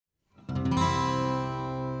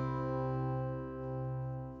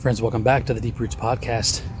Friends, welcome back to the Deep Roots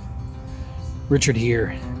Podcast. Richard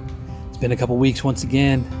here. It's been a couple weeks once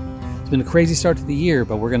again. It's been a crazy start to the year,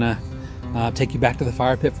 but we're going to take you back to the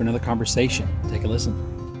fire pit for another conversation. Take a listen.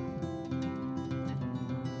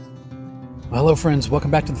 Well, hello, friends. Welcome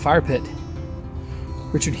back to the fire pit.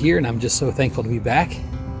 Richard here, and I'm just so thankful to be back.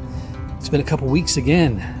 It's been a couple weeks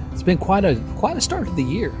again. It's been quite a start to the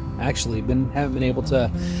year, actually. Haven't been able to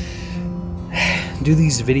do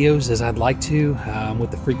these videos as I'd like to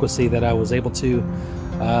with the frequency that I was able to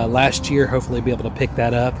last year. Hopefully be able to pick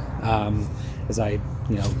that up as I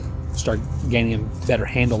start gaining a better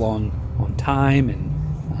handle on time, and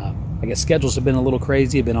I guess schedules have been a little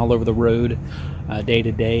crazy. I've been all over the road day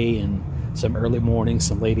to day, and some early mornings,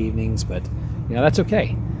 some late evenings, but that's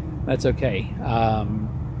okay. But it's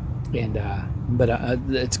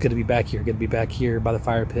good to be back here. Good to be back here by the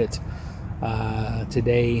fire pit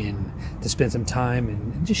today, and to spend some time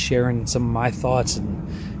and just sharing some of my thoughts and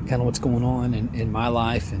kind of what's going on in my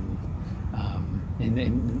life, and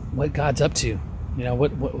what God's up to.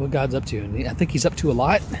 What God's up to, and I think He's up to a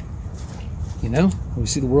lot. We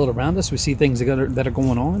see the world around us. We see things that are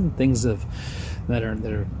going on, things that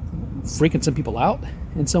are freaking some people out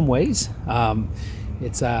in some ways.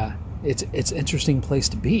 It's an interesting place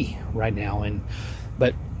to be right now,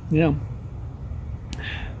 but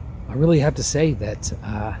I really have to say that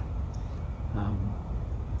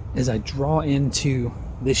as I draw into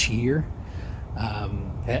this year,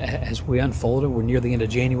 as we unfold it, we're near the end of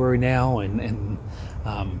January now, and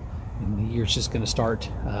the year's just going to start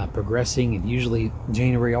progressing. And usually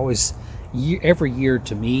January every year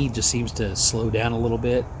to me just seems to slow down a little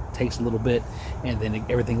bit, takes a little bit, and then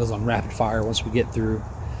everything goes on rapid fire once we get through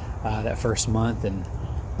that first month. And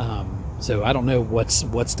so I don't know what's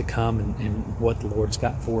to come and what the Lord's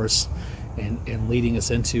got for us and leading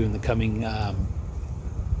us into in the coming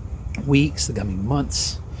weeks, the coming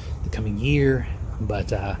months, the coming year.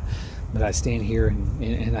 But I stand here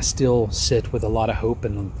and I still sit with a lot of hope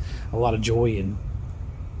and a lot of joy in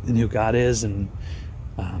who God is, and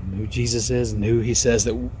who Jesus is, and who He says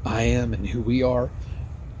that I am, and who we are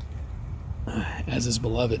as His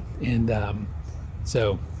beloved. And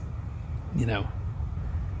so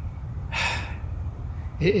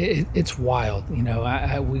it's wild.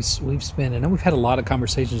 We've spent, and we've had a lot of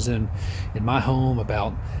conversations in my home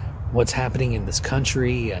about what's happening in this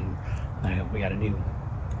country, and we got a new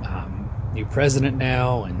president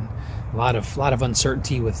now, and a lot of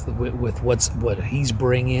uncertainty with what he's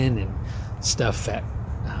bringing, and stuff that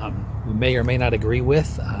we may or may not agree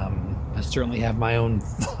with. I certainly have my own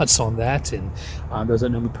thoughts on that, and those that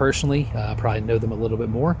know me personally probably know them a little bit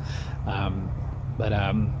more.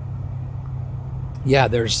 Yeah,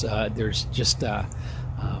 there's just a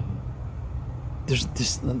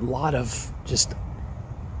lot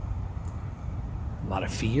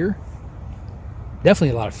of fear. Definitely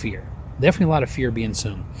a lot of fear being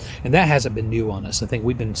sown, and that hasn't been new on us. I think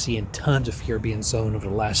we've been seeing tons of fear being sown over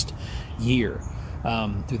the last year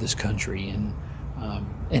through this country, and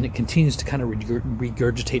it continues to kind of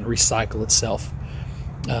regurgitate and recycle itself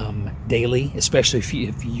daily, especially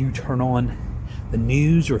if you turn on the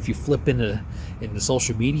news, or if you flip into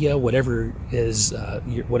social media, whatever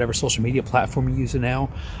social media platform you're using now.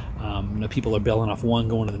 People are bailing off one,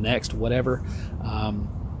 going to the next, whatever.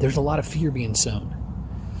 There's a lot of fear being sown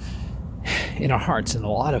in our hearts, and a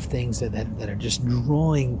lot of things that are just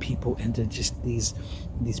drawing people into just these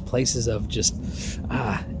places of just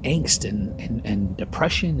angst and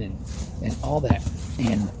depression and all that.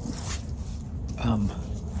 And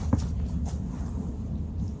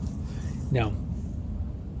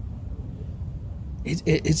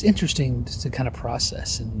it's interesting to kind of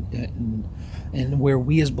process and where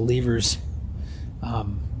we as believers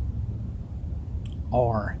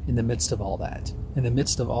are in the midst of all that, in the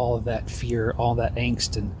midst of all of that fear, all that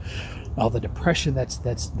angst, and all the depression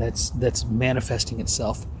that's manifesting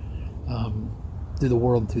itself through the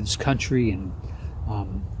world, through this country, and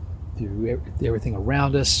through everything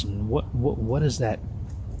around us. And what is that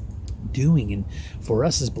doing? And for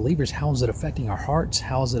us as believers, how is it affecting our hearts?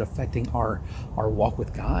 How is it affecting our walk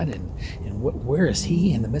with God? And where is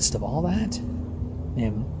He in the midst of all that?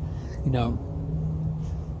 And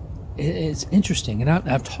it's interesting, and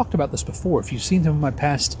I've talked about this before. If you've seen some of my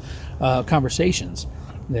past conversations,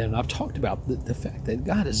 then I've talked about the fact that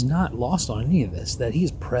God is not lost on any of this, that He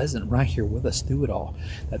is present right here with us through it all,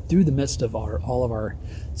 that through the midst of all of our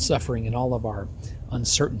suffering and all of our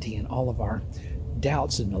uncertainty and all of our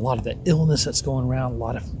doubts and a lot of the illness that's going around, a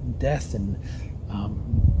lot of death and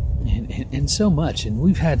and so much. And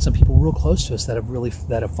we've had some people real close to us that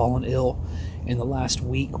have fallen ill in the last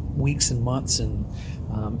weeks and months, and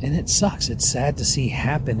it sucks. It's sad to see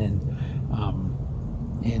happen,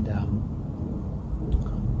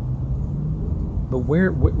 but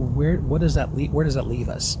where what does that leave? Where does that leave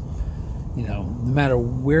us? No matter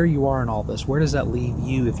where you are in all this, where does that leave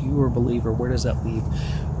you? If you were a believer, where does that leave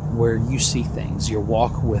where you see things, your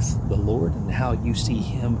walk with the Lord, and how you see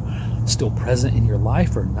Him still present in your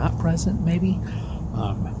life or not present, maybe?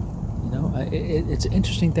 It's an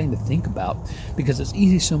interesting thing to think about, because it's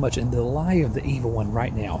easy so much, and the lie of the evil one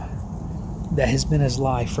right now that has been his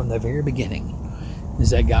lie from the very beginning is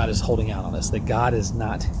that God is holding out on us, that God is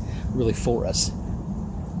not really for us,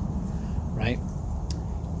 right?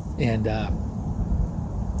 And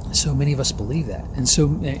so many of us believe that, and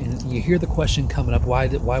you hear the question coming up: why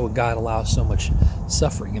would God allow so much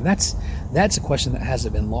suffering? And that's a question that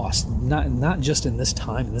hasn't been lost, not just in this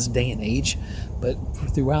time, in this day and age, but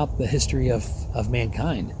throughout the history of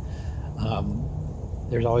mankind.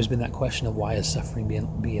 There's always been that question of why is suffering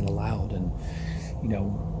being allowed, and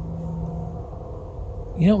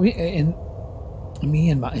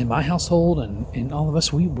in my household and all of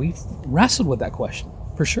us, we've wrestled with that question.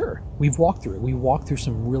 For sure. We've walked through it. We walked through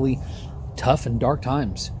some really tough and dark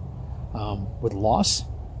times with loss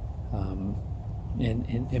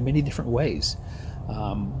in many different ways,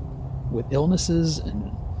 with illnesses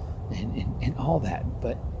and all that.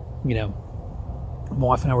 But, my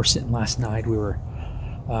wife and I were sitting last night. We were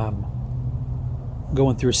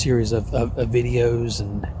going through a series of videos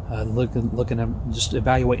and looking at just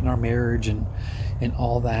evaluating our marriage and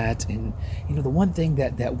all that. And the one thing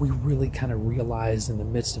that we really kind of realized in the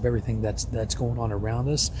midst of everything that's going on around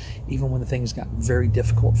us, even when the things got very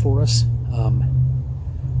difficult for us,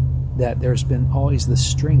 that there's been always this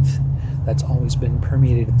strength that's always been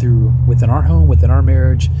permeated through within our home, within our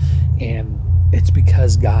marriage, and it's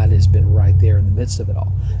because God has been right there in the midst of it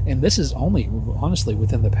all. And this is only honestly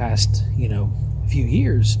within the past few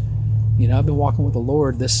years. I've been walking with the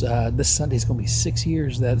Lord. This Sunday is going to be 6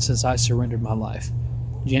 years since I surrendered my life.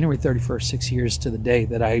 January 31st, 6 years to the day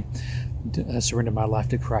that I surrendered my life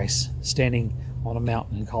to Christ, standing on a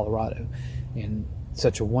mountain in Colorado. And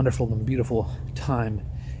such a wonderful and beautiful time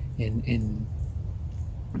and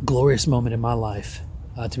glorious moment in my life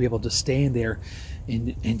to be able to stand there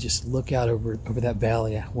and just look out over that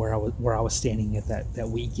valley where I was standing at that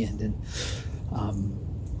weekend, and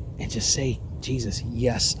just say, Jesus,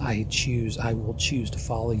 yes, I will choose to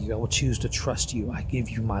follow you. I will choose to trust you. I give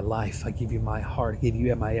you my life. I give you my heart. I give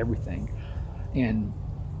you my everything. And,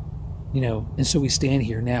 and so we stand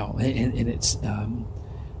here now, and it's,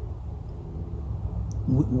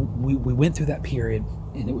 we went through that period,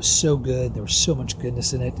 and it was so good. There was so much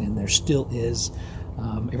goodness in it, and there still is.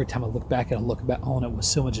 Every time I look back on it with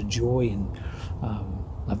so much joy and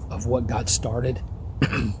of what God started.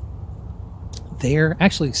 There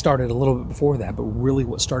actually started a little bit before that, but really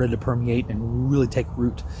what started to permeate and really take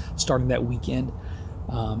root starting that weekend,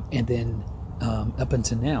 and then up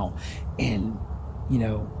until now. And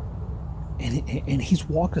and He's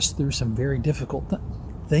walked us through some very difficult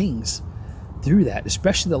things through that,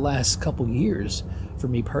 especially the last couple years. For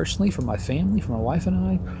me personally, for my family, for my wife and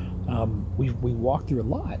I, we walked through a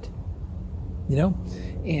lot,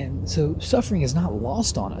 and so suffering is not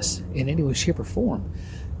lost on us in any way, shape, or form.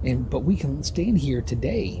 But we can stand here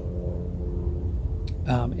today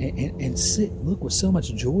and look with so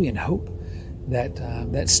much joy and hope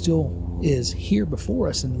that still is here before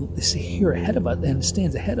us and is here ahead of us and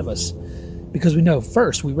stands ahead of us, because we know,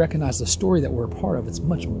 first, we recognize the story that we're a part of. It's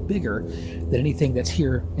much bigger than anything that's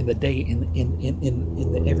here in the day, in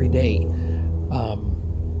the everyday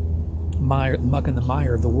muck and the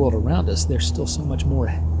mire of the world around us. There's still so much more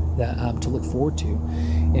that to look forward to,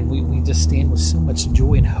 and we just stand with so much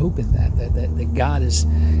joy and hope in that God is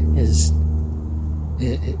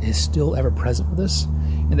still ever present with us,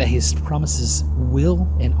 and that His promises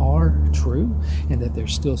will and are true, and that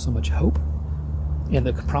there's still so much hope and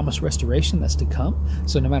the promised restoration that's to come.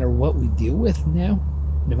 So no matter what we deal with now,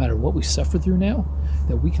 no matter what we suffer through now,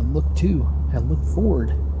 that we can look to and look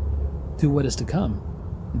forward to what is to come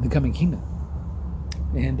in the coming kingdom.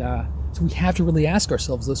 And so we have to really ask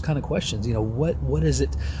ourselves those kind of questions. What is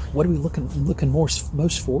it? What are we looking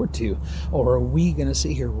most forward to? Or are we going to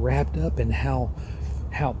sit here wrapped up in how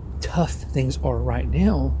tough things are right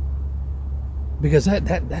now? Because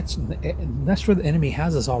that's where the enemy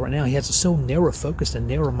has us all right now. He has us so narrow focused and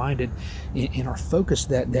narrow minded in our focus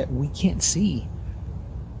that we can't see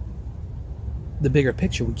the bigger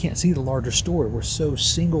picture. We can't see the larger story. We're so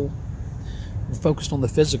we're focused on the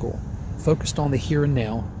physical, focused on the here and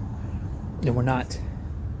now, and we're not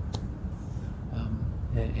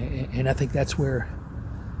And I think that's where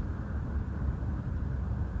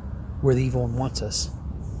the evil one wants us.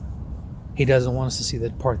 He doesn't want us to see the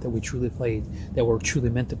part that we truly played, that we're truly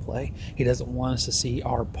meant to play. He doesn't want us to see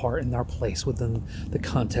our part and our place within the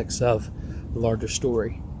context of the larger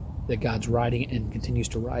story that God's writing and continues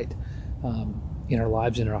to write in our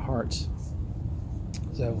lives and in our hearts.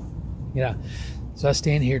 So, so I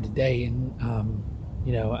stand here today and,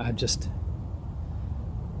 I just,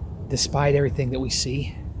 despite everything that we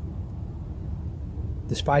see,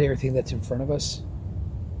 despite everything that's in front of us,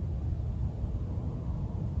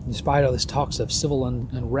 despite all this talks of civil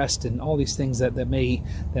unrest and all these things that may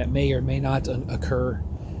or may not occur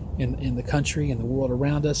in the country and the world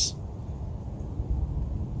around us,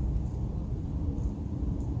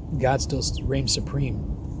 God still reigns supreme.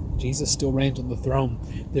 Jesus still reigns on the throne.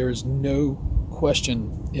 There is no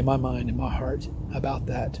question in my mind, in my heart, about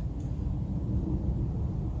that.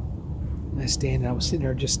 And I stand and I was sitting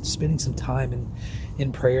there just spending some time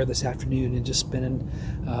in prayer this afternoon, and just spending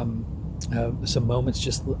some moments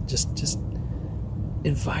just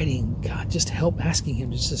inviting God, just help, asking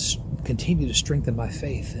Him to just continue to strengthen my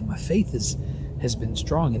faith. And my faith has been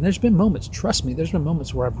strong. And there's been moments, trust me, there's been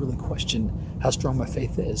moments where I've really questioned how strong my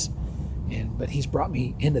faith is. But He's brought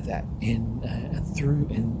me into that and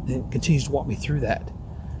continues to walk me through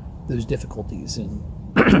those difficulties and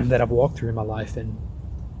that I've walked through in my life. And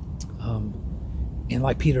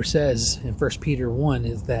like Peter says in 1 Peter 1,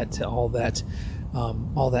 is that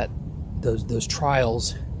those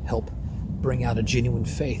trials help bring out a genuine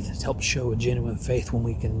faith, help show a genuine faith when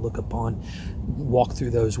we can walk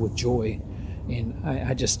through those with joy. And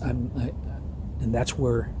and that's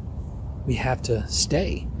where we have to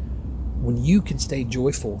stay. When you can stay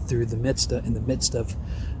joyful in the midst of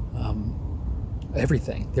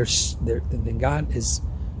everything, then God is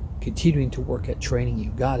continuing to work at training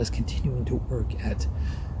you. God is continuing to work at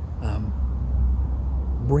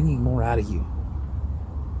bringing more out of you.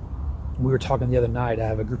 We were talking the other night. I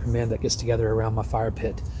have a group of men that gets together around my fire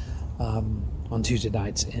pit on Tuesday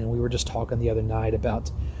nights, and we were just talking the other night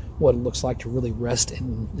about what it looks like to really rest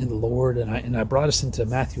in the Lord. And I brought us into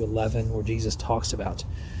Matthew 11, where Jesus talks about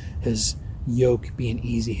His yoke being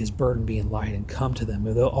easy, His burden being light, and come to them,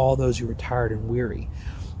 all those who are tired and weary.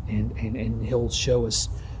 And He'll show us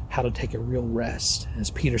how to take a real rest.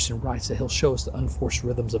 As Peterson writes, that He'll show us the unforced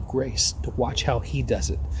rhythms of grace to watch how He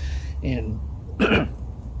does it. And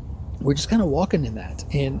we're just kind of walking in that.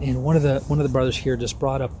 And one of the brothers here just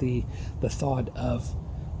brought up the thought of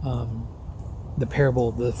the parable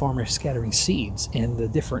of the farmer scattering seeds and the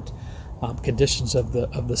different conditions of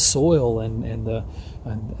the soil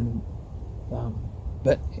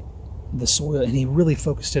but the soil, and he really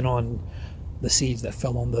focused in on the seeds that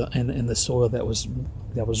fell on the soil that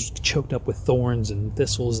was choked up with thorns and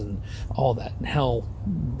thistles and all that, and how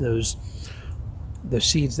those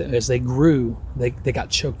seeds, that as they grew, they got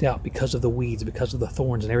choked out because of the weeds, because of the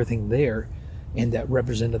thorns and everything there, and that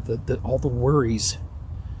represented all the worries,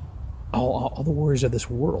 all the worries of this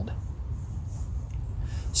world.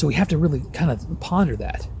 So we have to really kind of ponder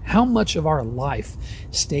that. How much of our life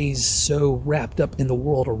stays so wrapped up in the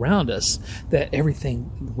world around us that everything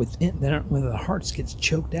within our hearts gets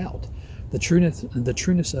choked out? The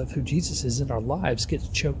trueness of who Jesus is in our lives gets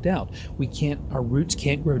choked out. Our roots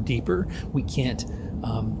can't grow deeper. We can't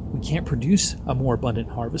produce a more abundant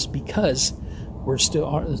harvest because there's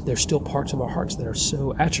still parts of our hearts that are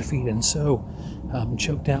so atrophied and so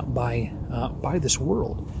choked out by this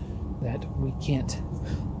world that we can't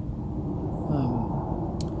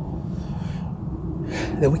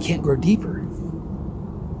grow deeper.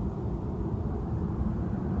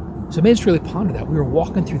 So it made us really ponder that. We were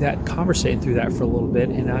walking through that, conversating through that for a little bit,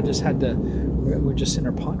 and I just we're just sitting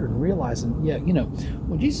there pondering and realizing,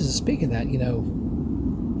 when Jesus is speaking that,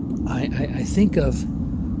 I think of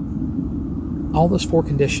all those four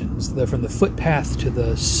conditions, from the footpath to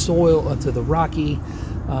the soil, to the rocky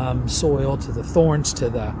soil, to the thorns, to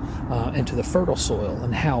the and to the fertile soil,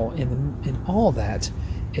 and how in all that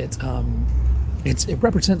it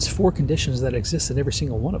represents four conditions that exist in every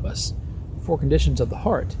single one of us, four conditions of the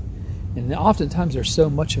heart. And oftentimes there's so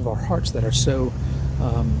much of our hearts that are so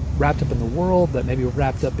wrapped up in the world, that maybe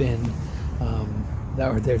wrapped up in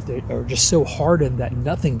that are just so hardened that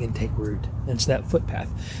nothing can take root. And it's that footpath.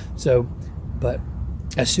 So, but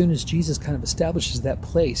as soon as Jesus kind of establishes that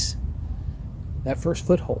place, that first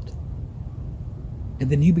foothold, and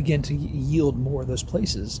then you begin to yield more of those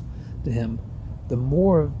places to Him, the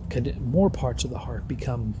more parts of the heart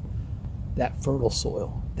become that fertile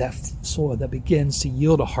soil, that soil that begins to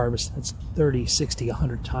yield a harvest that's 30, 60,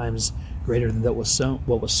 100 times greater than what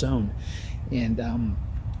was sown. And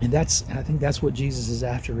And I think that's what Jesus is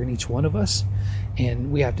after in each one of us.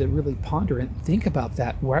 And we have to really ponder and think about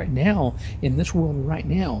that right now, in this world right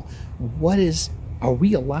now. Are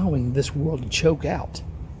we allowing this world to choke out?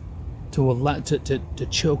 To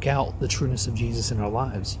choke out the trueness of Jesus in our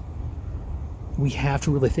lives? We have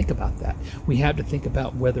to really think about that. We have to think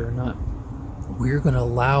about whether or not we're going to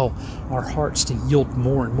allow our hearts to yield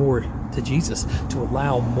more and more to Jesus, to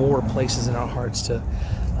allow more places in our hearts to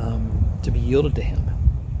be yielded to Him.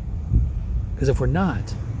 Because if we're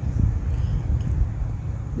not,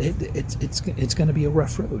 it's going to be a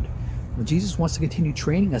rough road. Well, Jesus wants to continue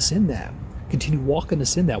training us in that, continue walking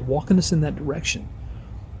us in that direction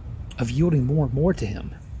of yielding more and more to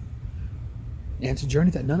Him. And it's a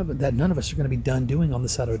journey that none of us are going to be done doing on the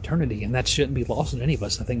side of eternity, and that shouldn't be lost on any of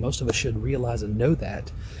us. I think most of us should realize and know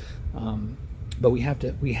that. But we have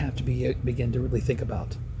to begin to really think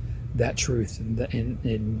about that truth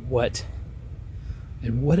and what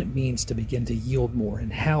it means to begin to yield more,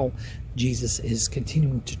 and how Jesus is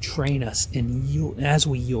continuing to train us and yield as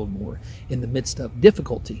we yield more in the midst of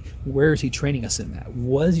difficulty. Where is He training us in that?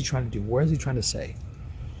 What is He trying to do? Where is He trying to say?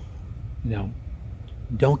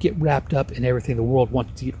 Don't get wrapped up in everything the world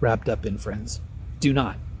wants to get wrapped up in, friends. Do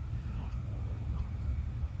not.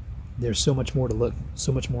 There's so much more to look,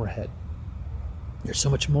 so much more ahead. There's so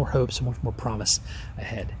much more hope, so much more promise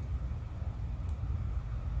ahead.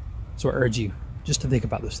 So I urge you just to think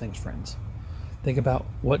about those things, friends. Think about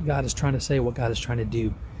what God is trying to say, what God is trying to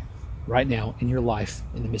do right now in your life,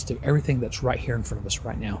 in the midst of everything that's right here in front of us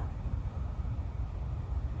right now.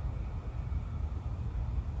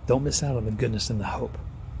 Don't miss out on the goodness and the hope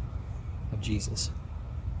of Jesus.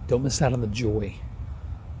 Don't miss out on the joy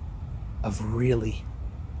of really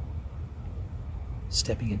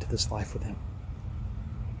stepping into this life with Him,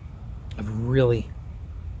 of really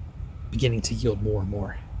beginning to yield more and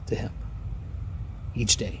more to Him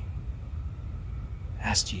each day.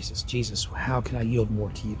 Ask Jesus, how can I yield more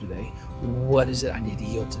to You today? What is it I need to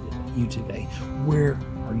yield to You today? Where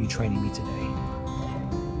are You training me today?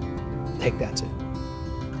 Take that to Him.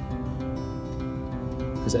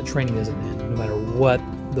 Because that training doesn't end. No matter what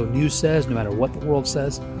the news says, no matter what the world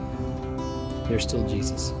says, there's still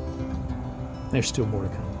Jesus. There's still more to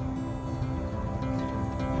come.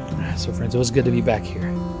 So friends, it was good to be back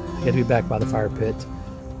here. Good to be back by the fire pit.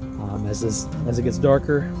 As it gets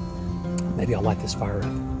darker, maybe I'll light this fire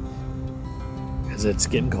up, because it's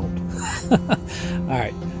getting cold. All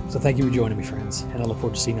right. So thank you for joining me, friends. And I look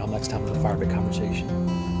forward to seeing you all next time on the Fire Pit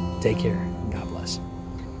Conversation. Take care.